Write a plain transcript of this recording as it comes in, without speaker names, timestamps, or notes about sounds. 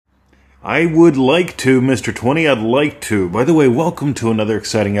I would like to, Mr. 20, I'd like to. By the way, welcome to another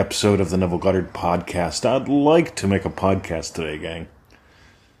exciting episode of the Neville Goddard podcast. I'd like to make a podcast today, gang.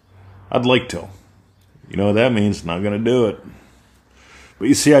 I'd like to. You know what that means? Not going to do it. But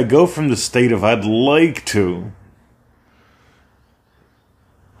you see, I go from the state of I'd like to.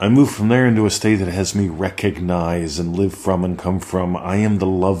 I move from there into a state that has me recognize and live from and come from. I am the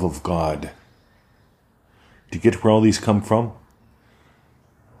love of God. Do you get where all these come from?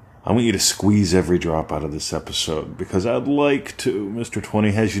 I want you to squeeze every drop out of this episode because I'd like to. Mr. 20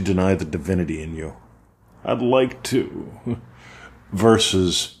 has you deny the divinity in you. I'd like to.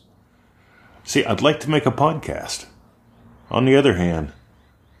 Versus, see, I'd like to make a podcast. On the other hand,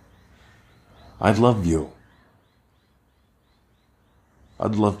 I'd love you.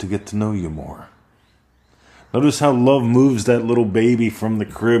 I'd love to get to know you more. Notice how love moves that little baby from the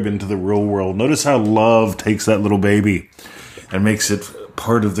crib into the real world. Notice how love takes that little baby and makes it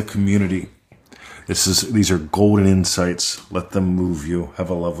part of the community. These are golden insights. Let them move you.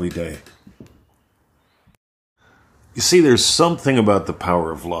 Have a lovely day. You see, there's something about the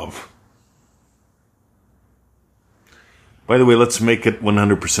power of love. By the way, let's make it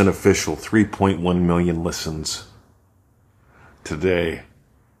 100% official. 3.1 million listens today.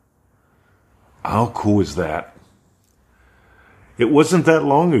 How cool is that? It wasn't that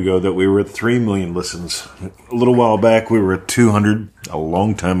long ago that we were at 3 million listens. A little while back, we were at 200. A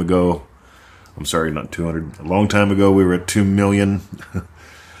long time ago. I'm sorry, not 200. A long time ago, we were at 2 million.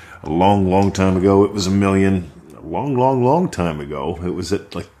 A long time ago, it was 1 million. A long time ago, it was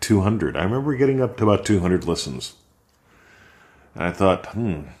at like 200. I remember getting up to about 200 listens. And I thought,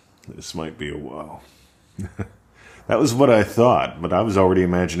 this might be a while. That was what I thought, but I was already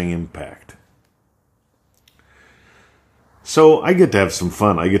imagining impact. So I get to have some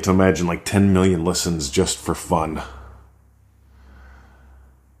fun. I get to imagine like 10 million listens just for fun.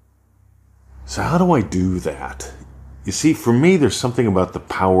 So how do I do that? You see, for me, there's something about the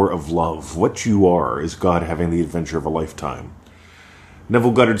power of love. What you are is God having the adventure of a lifetime.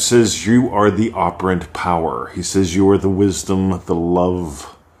 Neville Goddard says you are the operant power. He says you are the wisdom, the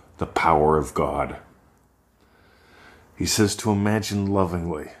love, the power of God. He says to imagine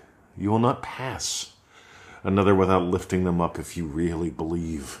lovingly. You will not pass another without lifting them up if you really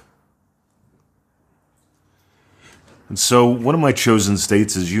believe. And so one of my chosen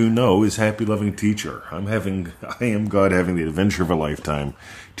states, as you know, is happy loving teacher. I am God having the adventure of a lifetime,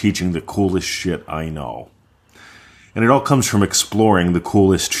 teaching the coolest shit I know. And it all comes from exploring the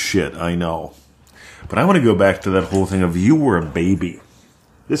coolest shit I know. But I want to go back to that whole thing of you were a baby.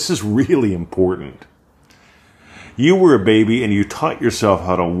 This is really important. You were a baby and you taught yourself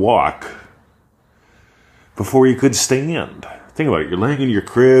how to walk before you could stand. Think about it. You're laying in your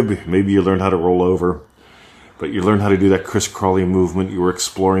crib. Maybe you learned how to roll over. But you learned how to do that criss-crawly movement. You were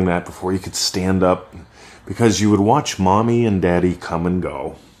exploring that before you could stand up. Because you would watch mommy and daddy come and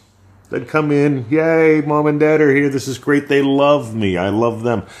go. They'd come in. Yay, mom and dad are here. This is great. They love me. I love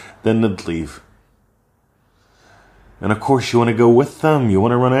them. Then they'd leave. And of course you want to go with them. You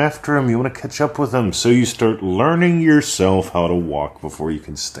want to run after them. You want to catch up with them. So you start learning yourself how to walk before you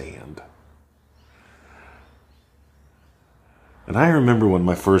can stand. And I remember when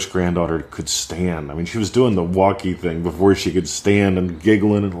my first granddaughter could stand. I mean, she was doing the walkie thing before she could stand and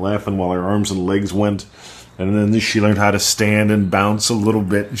giggling and laughing while her arms and legs went. And then she learned how to stand and bounce a little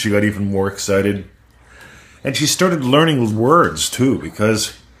bit, and she got even more excited. And she started learning words, too,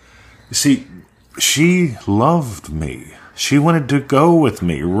 because, you see, she loved me. She wanted to go with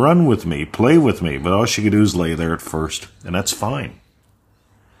me, run with me, play with me, but all she could do is lay there at first, and that's fine.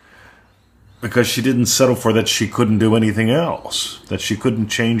 Because she didn't settle for that she couldn't do anything else, that she couldn't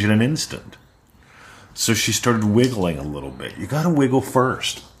change in an instant. So she started wiggling a little bit. You gotta wiggle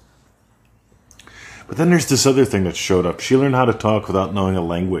first. But then there's this other thing that showed up. She learned how to talk without knowing a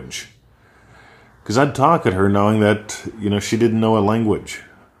language. Because I'd talk at her knowing that, she didn't know a language.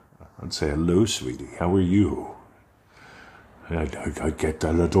 I'd say, hello, sweetie, how are you? I'd get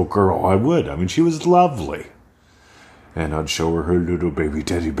that little girl, I would. I mean, she was lovely. And I'd show her little baby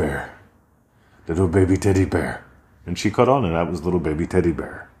teddy bear. Little baby teddy bear. And she caught on, and that was little baby teddy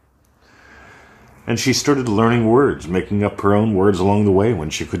bear. And she started learning words, making up her own words along the way when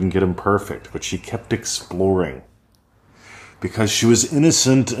she couldn't get them perfect. But she kept exploring. Because she was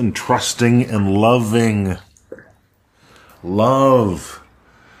innocent and trusting and loving. Love.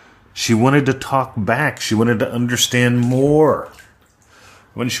 She wanted to talk back. She wanted to understand more.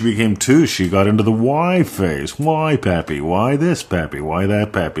 When she became 2, she got into the why phase. Why, Pappy? Why this, Pappy? Why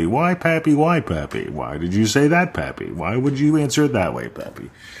that, Pappy? Why, Pappy? Why, Pappy? Why did you say that, Pappy? Why would you answer it that way,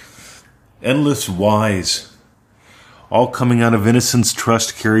 Pappy? Endless whys. All coming out of innocence,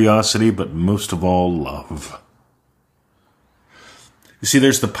 trust, curiosity, but most of all, love. You see,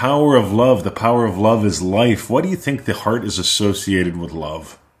 there's the power of love. The power of love is life. Why do you think the heart is associated with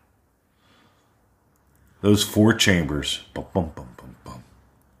love? Those 4 chambers. Bum, bum, bum, bum, bum.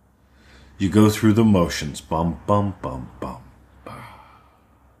 You go through the motions. Bum, bum, bum, bum. Bum.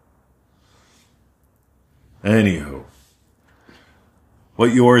 Anywho.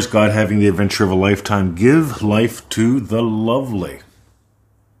 What you are is God having the adventure of a lifetime. Give life to the lovely.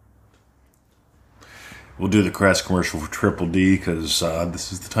 We'll do the crass commercial for Triple D because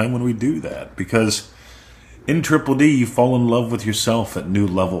this is the time when we do that. Because in Triple D, you fall in love with yourself at new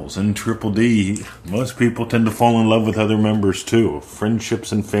levels. In Triple D, most people tend to fall in love with other members too.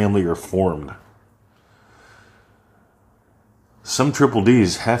 Friendships and family are formed. Some Triple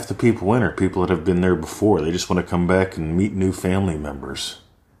Ds, half the people in are people that have been there before. They just want to come back and meet new family members,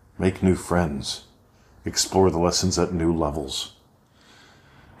 make new friends, explore the lessons at new levels.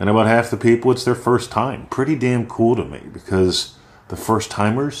 And about half the people, it's their first time. Pretty damn cool to me, because the first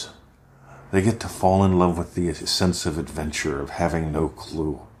timers, they get to fall in love with the sense of adventure, of having no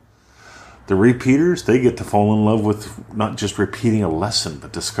clue. The repeaters, they get to fall in love with not just repeating a lesson,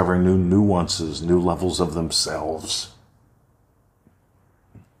 but discovering new nuances, new levels of themselves.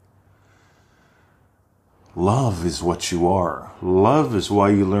 Love is what you are. Love is why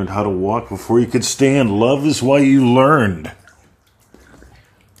you learned how to walk before you could stand. Love is why you learned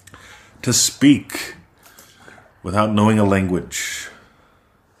to speak without knowing a language.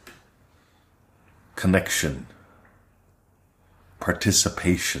 Connection,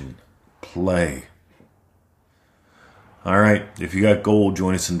 participation, play. All right, if you got gold,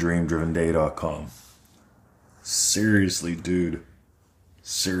 join us in dreamdrivenday.com. Seriously, dude.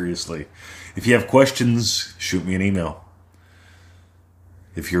 Seriously. If you have questions, shoot me an email.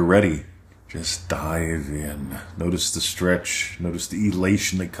 If you're ready, just dive in. Notice the stretch. Notice the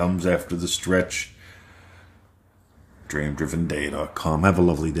elation that comes after the stretch. DreamDrivenDay.com. Have a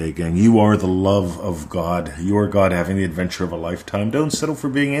lovely day, gang. You are the love of God. You are God having the adventure of a lifetime. Don't settle for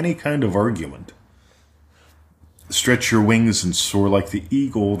being any kind of argument. Stretch your wings and soar like the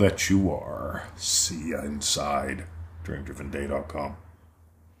eagle that you are. See ya inside. DreamDrivenDay.com.